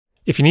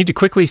If you need to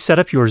quickly set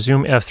up your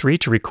Zoom F3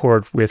 to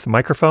record with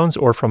microphones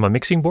or from a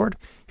mixing board,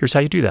 here's how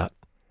you do that.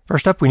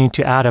 First up, we need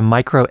to add a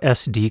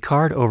microSD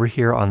card over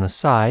here on the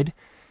side.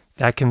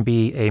 That can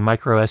be a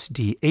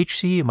microSD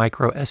HC,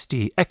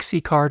 microSD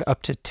XC card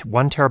up to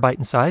 1 terabyte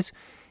in size.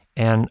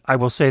 And I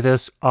will say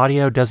this,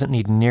 audio doesn't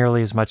need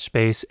nearly as much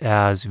space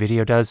as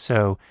video does,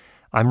 so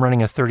I'm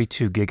running a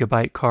 32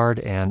 gigabyte card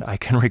and I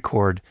can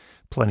record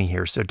plenty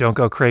here, so don't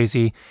go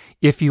crazy.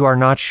 If you are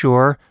not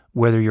sure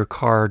whether your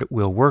card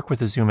will work with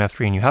the Zoom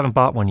F3 and you haven't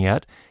bought one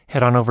yet,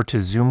 head on over to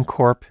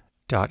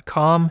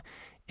zoomcorp.com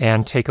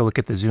and take a look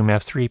at the Zoom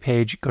F3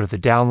 page. Go to the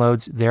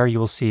downloads. There you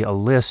will see a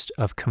list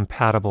of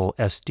compatible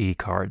SD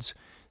cards.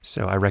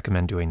 So I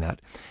recommend doing that.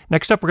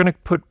 Next up, we're going to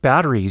put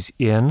batteries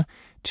in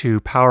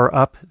to power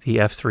up the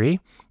F3.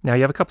 Now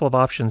you have a couple of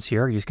options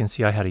here. You can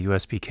see I had a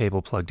USB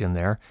cable plugged in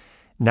there.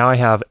 Now I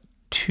have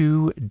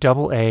 2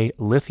 AA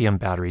lithium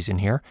batteries in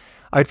here.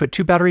 I would put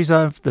 2 batteries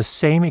of the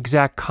same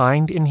exact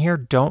kind in here.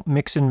 Don't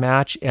mix and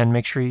match, and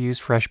make sure you use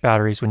fresh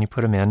batteries when you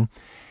put them in.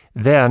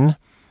 Then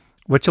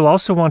what you'll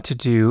also want to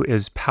do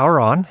is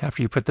power on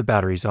after you put the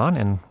batteries on,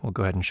 and we'll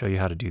go ahead and show you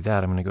how to do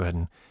that. I'm going to go ahead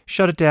and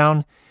shut it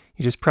down.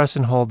 You just press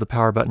and hold the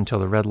power button until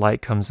the red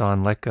light comes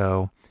on, let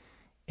go,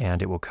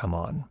 and it will come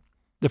on.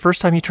 The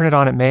first time you turn it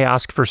on, it may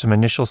ask for some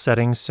initial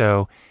settings,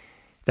 so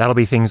that'll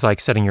be things like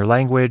setting your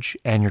language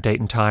and your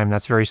date and time.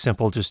 That's very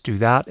simple. Just do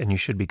that and you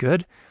should be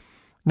good.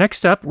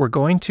 Next up, we're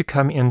going to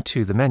come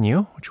into the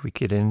menu, which we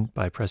get in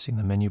by pressing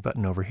the menu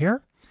button over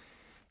here.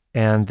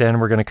 And then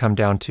we're going to come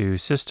down to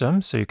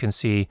System. So you can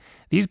see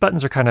these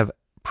buttons are kind of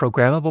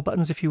programmable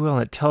buttons, if you will,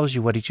 and it tells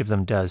you what each of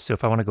them does. So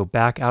if I want to go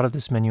back out of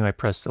this menu, I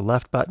press the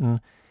left button.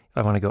 If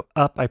I want to go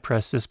up, I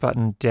press this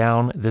button,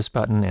 down this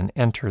button, and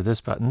enter this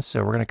button.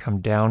 So we're going to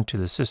come down to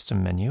the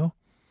System menu.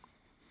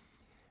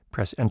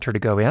 Press Enter to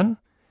go in.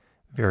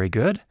 Very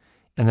good.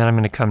 And then I'm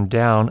going to come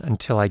down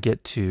until I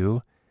get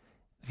to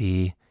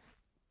the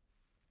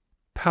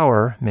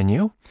Power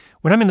menu.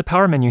 When I'm in the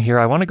Power menu here,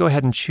 I want to go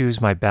ahead and choose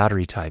my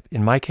battery type.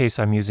 In my case,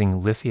 I'm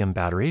using lithium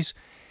batteries.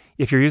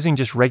 If you're using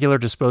just regular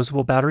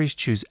disposable batteries,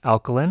 choose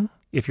alkaline.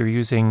 If you're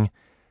using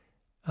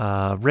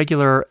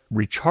regular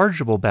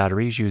rechargeable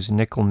batteries, use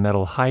nickel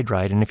metal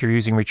hydride. And if you're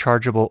using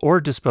rechargeable or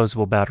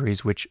disposable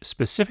batteries, which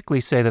specifically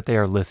say that they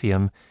are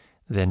lithium,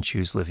 then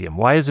choose lithium.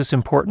 Why is this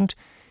important?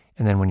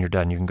 And then when you're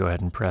done, you can go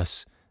ahead and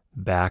press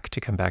back to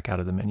come back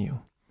out of the menu.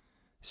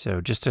 So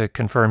just to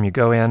confirm, you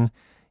go in,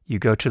 you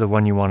go to the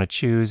one you want to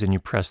choose, and you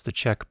press the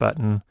check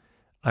button.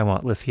 I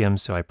want lithium,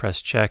 so I press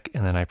check,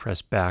 and then I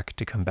press back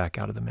to come back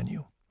out of the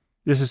menu.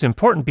 This is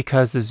important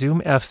because the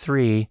Zoom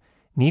F3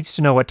 needs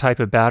to know what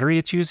type of battery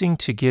it's using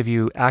to give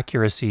you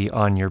accuracy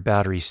on your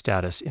battery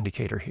status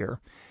indicator here,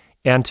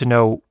 and to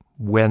know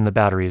when the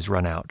battery is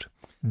run out.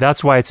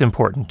 That's why it's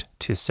important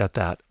to set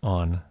that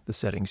on the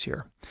settings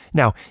here.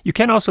 Now, you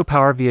can also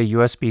power via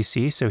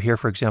USB-C. So here,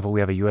 for example, we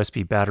have a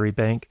USB battery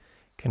bank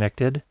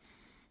connected.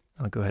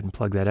 I'll go ahead and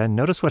plug that in.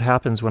 Notice what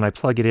happens when I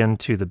plug it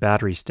into the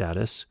battery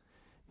status.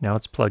 Now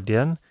it's plugged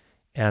in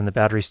and the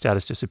battery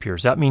status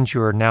disappears. That means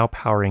you are now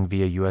powering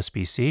via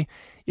USB-C.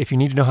 If you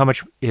need to know how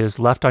much is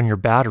left on your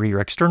battery, your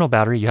external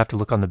battery, you have to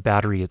look on the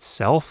battery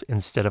itself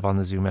instead of on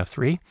the Zoom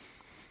F3.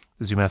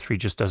 The Zoom F3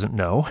 just doesn't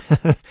know.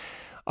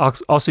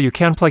 Also, you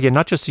can plug in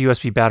not just the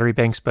USB battery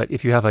banks, but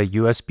if you have a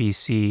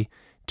USB-C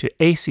to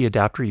AC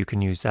adapter, you can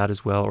use that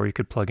as well, or you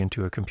could plug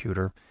into a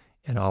computer,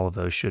 and all of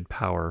those should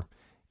power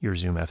your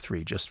Zoom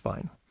F3 just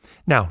fine.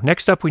 Now,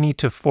 next up, we need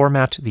to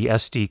format the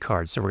SD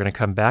card. So we're going to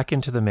come back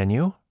into the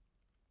menu.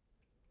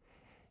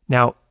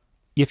 Now,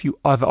 if you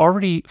have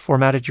already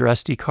formatted your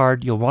SD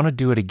card, you'll want to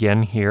do it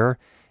again here,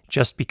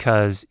 just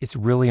because it's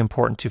really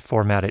important to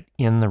format it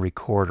in the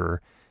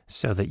recorder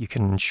so that you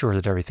can ensure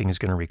that everything is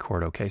going to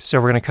record okay. So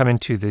we're going to come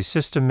into the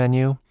System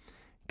menu,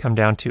 come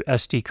down to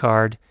SD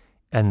card,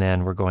 and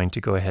then we're going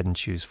to go ahead and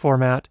choose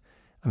Format.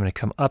 I'm going to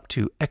come up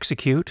to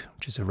Execute,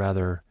 which is a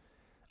rather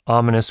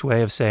ominous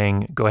way of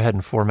saying, go ahead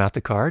and format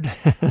the card.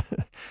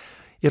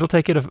 It'll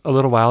take it a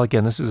little while.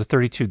 Again, this is a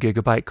 32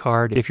 gigabyte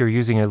card. If you're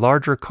using a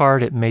larger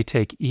card, it may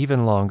take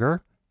even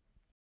longer.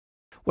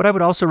 What I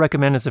would also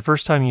recommend is the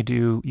first time you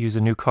do use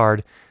a new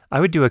card, I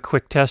would do a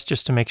quick test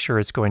just to make sure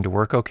it's going to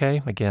work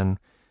okay. Again,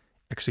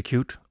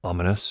 Execute,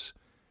 ominous.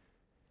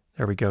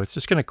 There we go. It's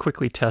just going to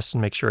quickly test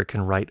and make sure it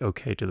can write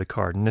okay to the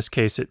card. In this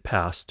case, it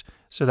passed.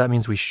 So that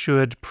means we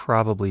should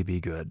probably be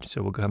good.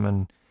 So we'll come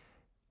and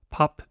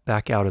pop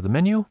back out of the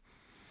menu.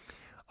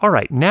 All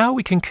right, now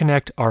we can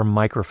connect our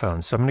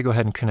microphones. So I'm going to go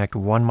ahead and connect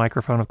one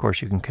microphone. Of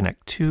course, you can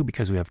connect 2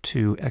 because we have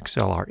 2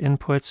 XLR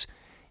inputs.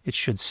 It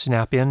should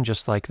snap in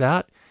just like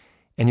that.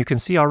 And you can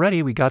see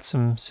already we got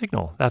some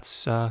signal.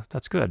 That's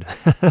good.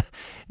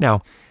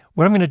 Now,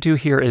 what I'm going to do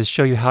here is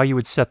show you how you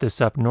would set this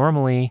up.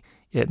 Normally,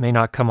 it may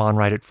not come on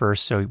right at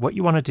first. So what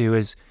you want to do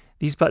is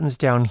these buttons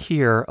down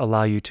here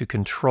allow you to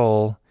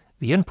control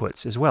the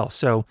inputs as well.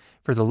 So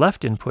for the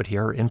left input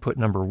here, input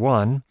number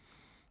 1,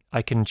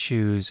 I can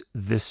choose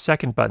this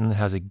second button that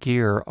has a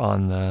gear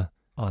on the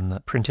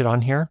printed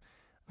on here.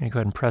 I'm going to go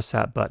ahead and press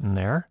that button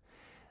there.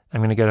 I'm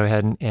going to go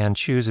ahead and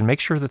choose and make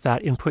sure that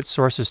that input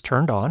source is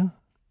turned on.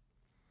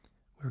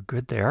 We're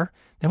good there.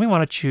 Then we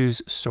want to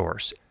choose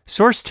source.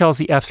 Source tells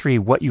the F3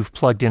 what you've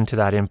plugged into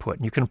that input.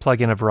 You can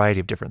plug in a variety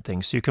of different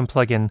things. So you can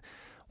plug in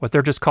what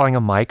they're just calling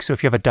a mic. So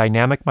if you have a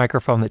dynamic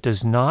microphone that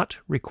does not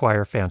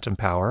require phantom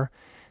power,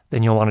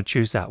 then you'll want to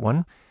choose that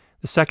one.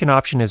 The second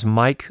option is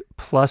mic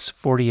plus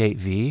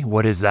 48V.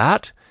 What is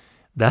that?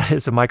 That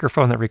is a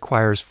microphone that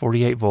requires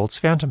 48 volts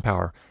phantom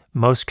power.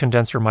 Most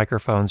condenser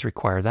microphones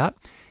require that.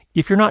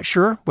 If you're not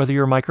sure whether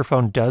your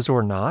microphone does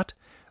or not,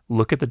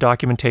 look at the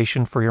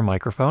documentation for your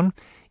microphone.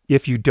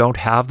 If you don't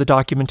have the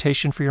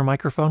documentation for your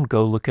microphone,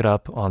 go look it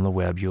up on the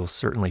web. You'll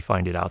certainly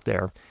find it out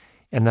there.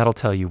 And that'll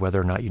tell you whether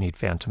or not you need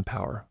phantom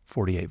power,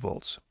 48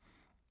 volts.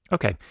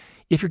 Okay,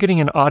 if you're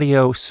getting an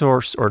audio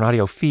source or an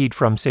audio feed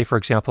from, say, for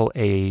example,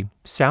 a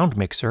sound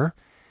mixer,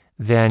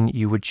 then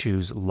you would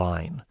choose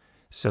line.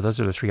 So those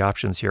are the three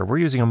options here. We're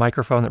using a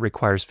microphone that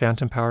requires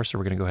phantom power, so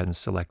we're going to go ahead and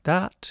select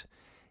that.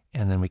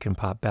 And then we can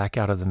pop back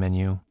out of the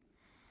menu,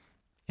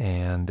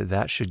 and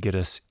that should get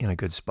us in a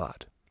good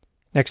spot.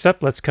 Next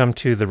up, let's come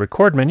to the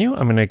record menu.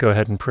 I'm going to go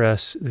ahead and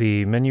press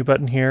the menu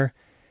button here.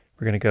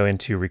 We're going to go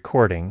into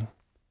recording.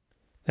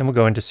 Then we'll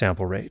go into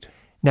sample rate.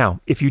 Now,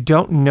 if you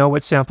don't know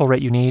what sample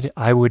rate you need,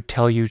 I would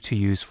tell you to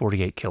use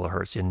 48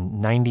 kilohertz. In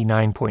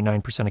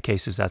 99.9% of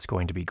cases, that's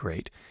going to be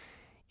great.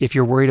 If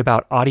you're worried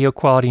about audio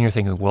quality and you're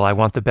thinking, well, I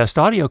want the best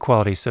audio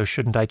quality, so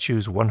shouldn't I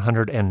choose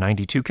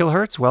 192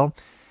 kilohertz? Well,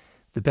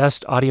 the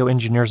best audio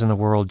engineers in the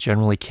world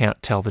generally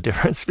can't tell the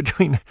difference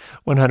between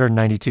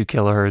 192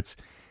 kilohertz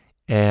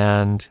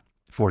and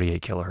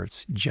 48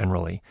 kilohertz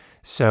generally.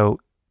 So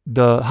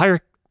the higher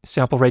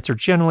sample rates are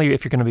generally,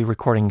 if you're going to be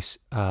recording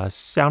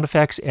sound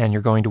effects and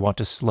you're going to want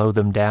to slow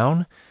them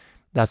down,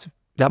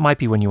 that might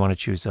be when you want to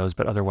choose those,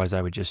 but otherwise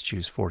I would just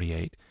choose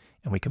 48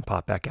 and we can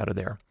pop back out of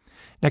there.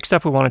 Next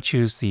up, we want to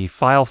choose the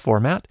file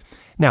format.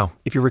 Now,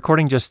 if you're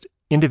recording just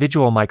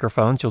individual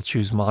microphones, you'll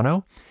choose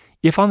mono.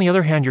 If, on the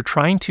other hand, you're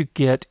trying to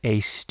get a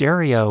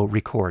stereo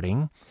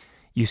recording,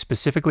 you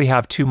specifically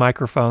have two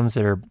microphones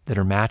that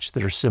are matched,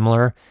 that are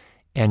similar,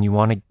 and you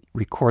want to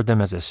record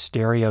them as a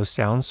stereo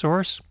sound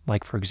source,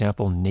 like, for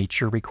example,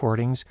 nature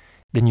recordings,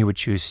 then you would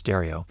choose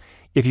stereo.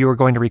 If you are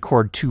going to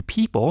record two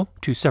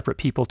separate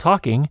people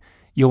talking,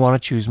 you'll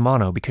want to choose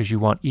mono because you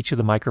want each of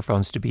the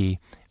microphones to be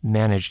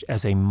managed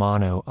as a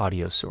mono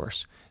audio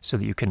source so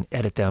that you can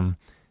edit them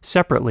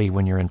separately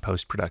when you're in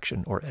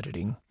post-production or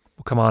editing.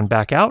 We'll come on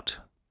back out.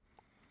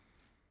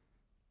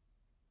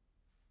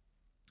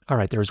 All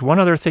right, there's one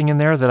other thing in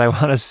there that I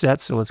want to set,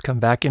 so let's come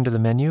back into the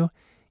menu.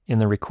 In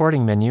the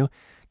recording menu,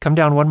 come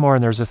down one more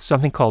and there's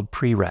something called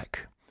prereq.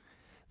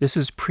 This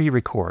is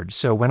pre-record.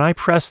 So when I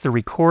press the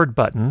record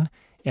button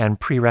and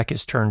prereq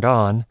is turned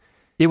on,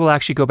 it will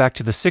actually go back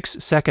to the 6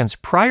 seconds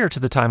prior to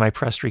the time I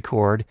pressed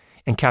record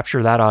and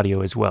capture that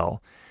audio as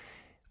well.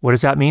 What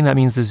does that mean? That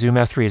means the Zoom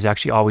F3 is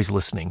actually always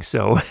listening.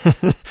 So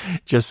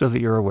just so that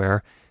you're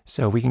aware.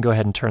 So we can go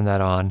ahead and turn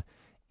that on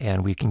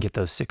and we can get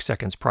those 6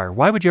 seconds prior.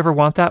 Why would you ever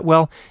want that?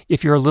 Well,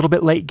 if you're a little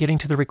bit late getting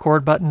to the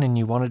record button and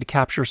you wanted to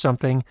capture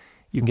something,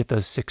 you can get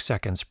those 6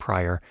 seconds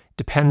prior,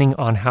 depending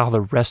on how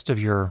the rest of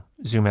your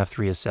Zoom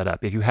F3 is set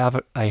up. If you have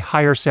a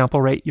higher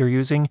sample rate you're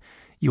using,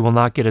 you will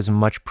not get as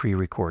much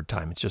pre-record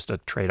time. It's just a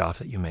trade-off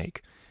that you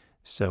make.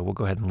 So we'll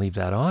go ahead and leave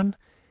that on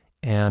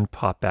and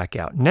pop back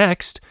out.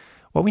 Next,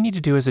 what we need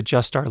to do is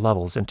adjust our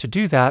levels. And to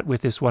do that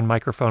with this one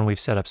microphone we've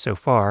set up so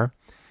far,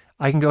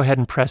 I can go ahead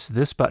and press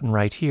this button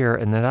right here,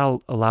 and then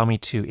that'll allow me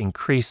to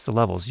increase the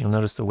levels. You'll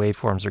notice the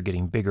waveforms are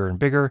getting bigger and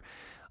bigger.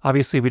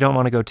 Obviously, we don't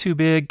want to go too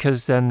big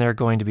because then they're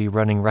going to be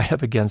running right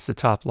up against the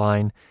top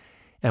line,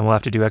 and we'll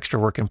have to do extra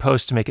work in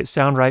post to make it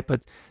sound right,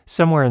 but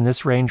somewhere in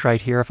this range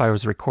right here, if I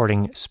was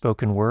recording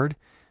spoken word,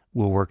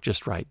 will work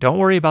just right. Don't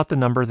worry about the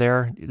number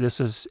there. This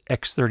is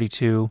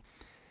X32.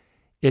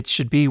 It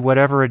should be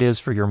whatever it is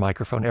for your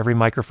microphone. Every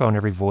microphone,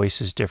 every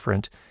voice is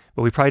different.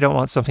 But we probably don't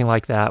want something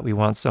like that. We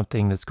want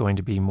something that's going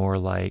to be more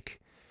like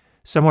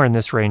somewhere in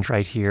this range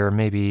right here,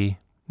 maybe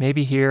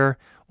here,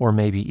 or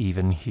maybe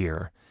even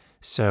here.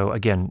 So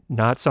again,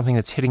 not something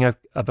that's hitting up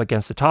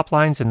against the top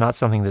lines and not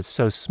something that's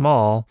so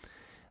small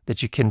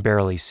that you can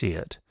barely see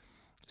it.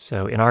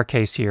 So in our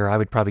case here, I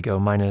would probably go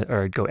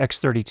go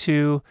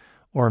X32,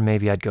 or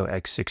maybe I'd go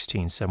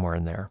X16, somewhere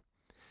in there.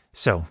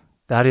 So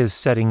that is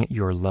setting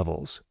your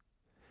levels.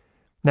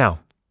 Now,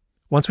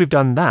 once we've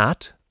done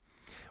that,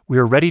 we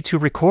are ready to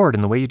record,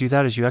 and the way you do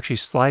that is you actually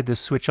slide this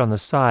switch on the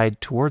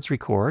side towards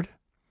record,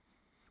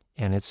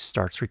 and it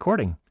starts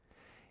recording.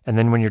 And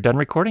then when you're done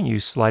recording, you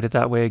slide it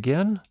that way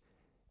again,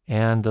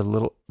 and the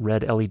little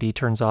red LED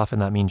turns off,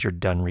 and that means you're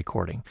done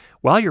recording.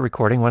 While you're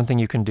recording, one thing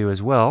you can do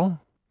as well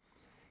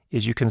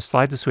is you can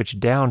slide the switch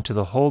down to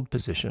the hold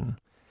position,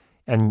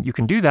 and you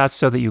can do that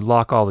so that you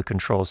lock all the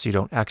controls so you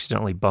don't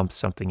accidentally bump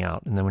something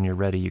out. And then when you're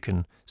ready, you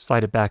can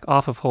slide it back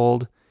off of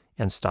hold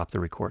and stop the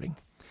recording.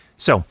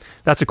 So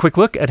that's a quick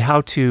look at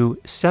how to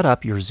set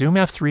up your Zoom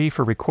F3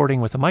 for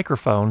recording with a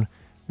microphone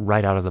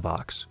right out of the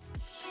box.